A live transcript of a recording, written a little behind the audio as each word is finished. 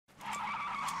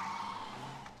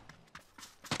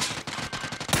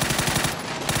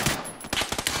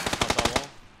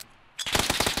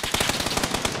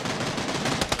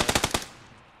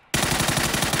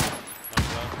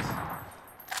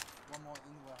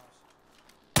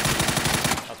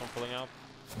Last one pulling out.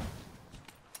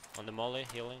 On the molly,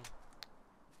 healing.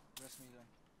 Rest me then.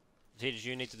 Cheech,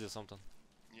 you need to do something.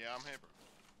 Yeah, I'm here, bro.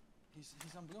 He's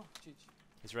on blue, Cheech.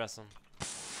 He's resting.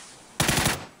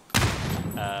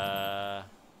 Nice.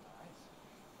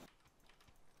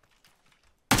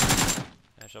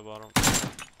 I shot bottom.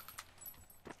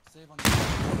 Save on the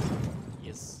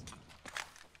Yes.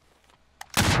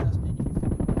 That's me.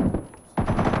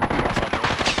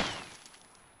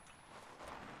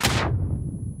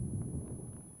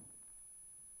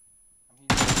 I'm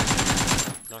here.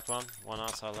 Knocked one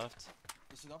outside left.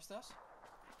 Is it upstairs?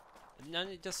 No,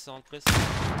 just sound please.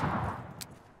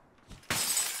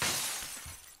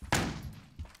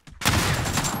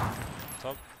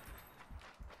 Top.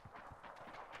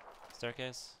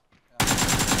 Staircase. Yeah.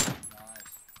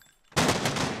 Nice.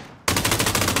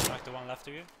 Knocked the one left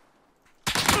of you.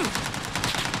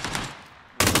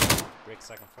 Brick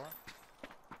second floor.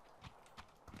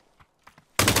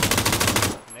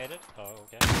 Made it? Oh,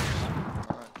 okay.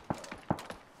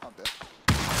 I'm dead.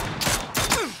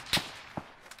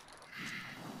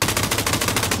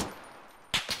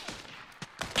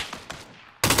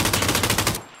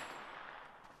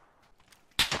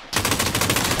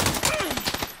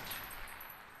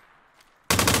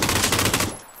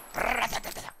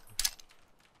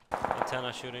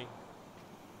 Antenna shooting.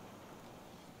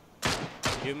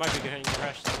 You might be getting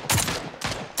crashed.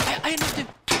 I knocked him!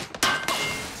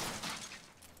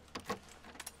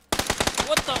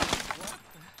 What the?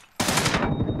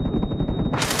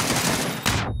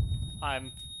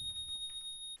 I'm...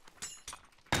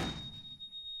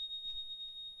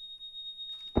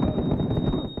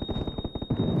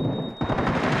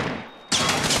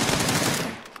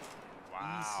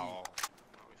 Wow.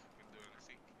 Now if we can do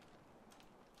anything.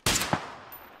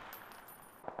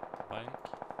 Bank.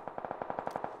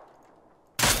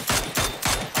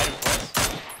 Item place.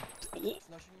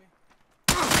 Flushing me.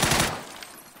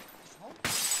 Is home?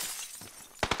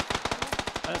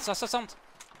 Sånt!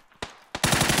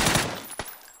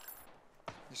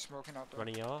 He's smoking out there.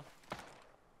 Running yellow.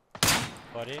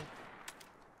 Body.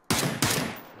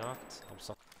 Knocked. I'm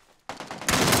stuck.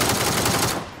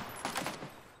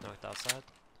 Knocked outside.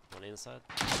 One inside.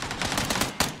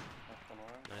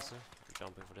 Nice. I'm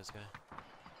jumping for this guy.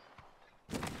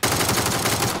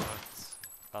 Knocked.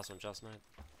 Last one just night.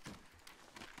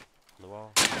 On the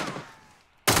wall.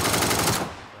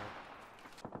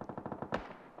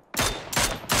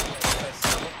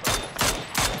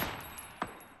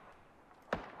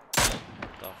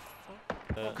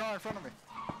 One car in front of me.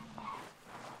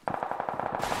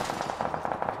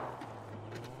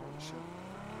 Shit.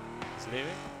 Is he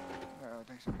leaving? Yeah, I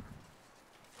think so.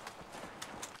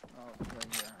 Oh,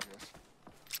 playing here, I guess.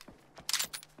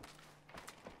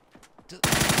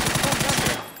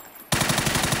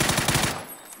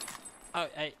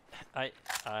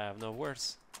 I have no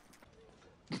words.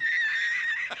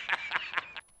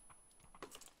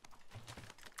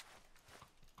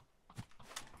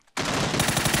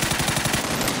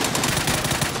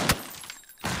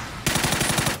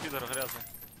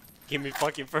 Give me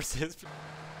fucking first hit.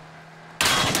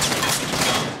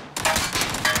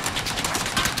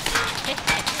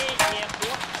 Yeah,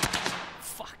 boy.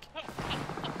 Fuck.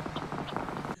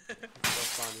 So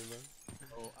funny, man.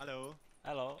 Oh, hello.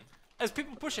 Hello. There's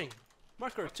people pushing.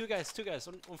 Marker, two guys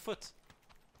on foot.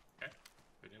 Okay,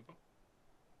 good info.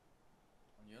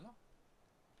 On yellow?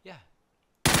 Yeah.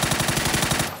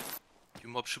 You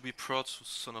mob should be proud,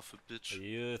 son of a bitch.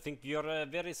 You think you're a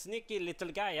very sneaky little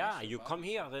guy, yeah? You come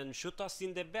here and shoot us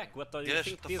in the back. What do you Yeah,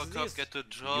 think shut the this fuck up, is? get a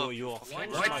job. You're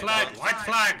White flag! White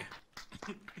flag!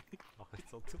 Oh,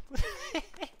 it's all too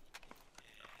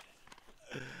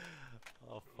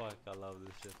Oh fuck, I love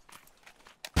this shit.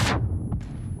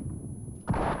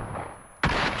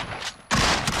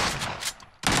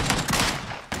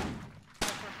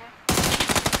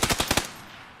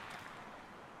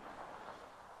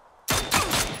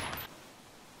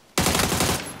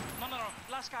 No.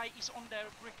 Last guy is on the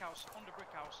brick house. On the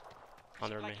brick house. He's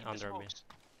Under like me, in the under me. smokes.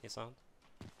 He's on.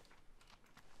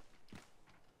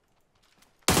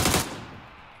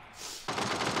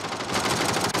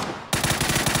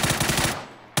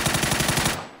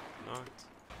 Knocked.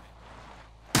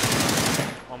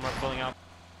 One more pulling up.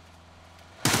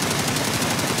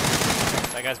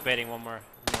 That guy's baiting one more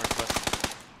northwest.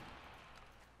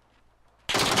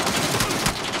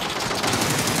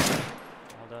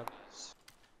 All dead.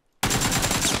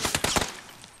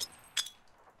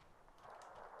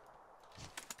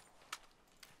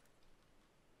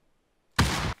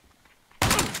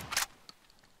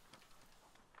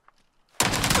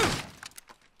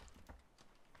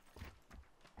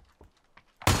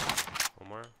 One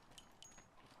more.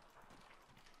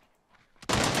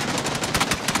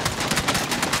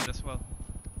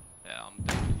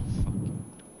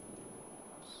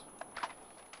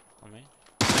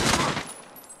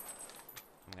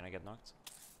 get knocked.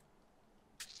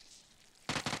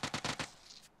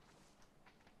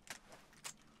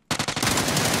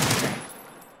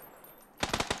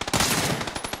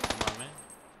 Come on, man.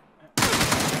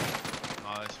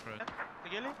 Nice, Fred. The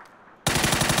ghillie?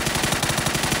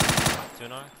 2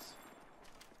 knocked.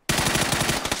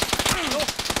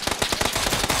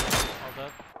 All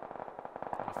dead.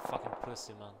 What a fucking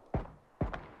pussy, man.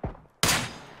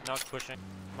 Knock pushing.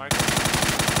 Mark.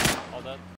 All dead.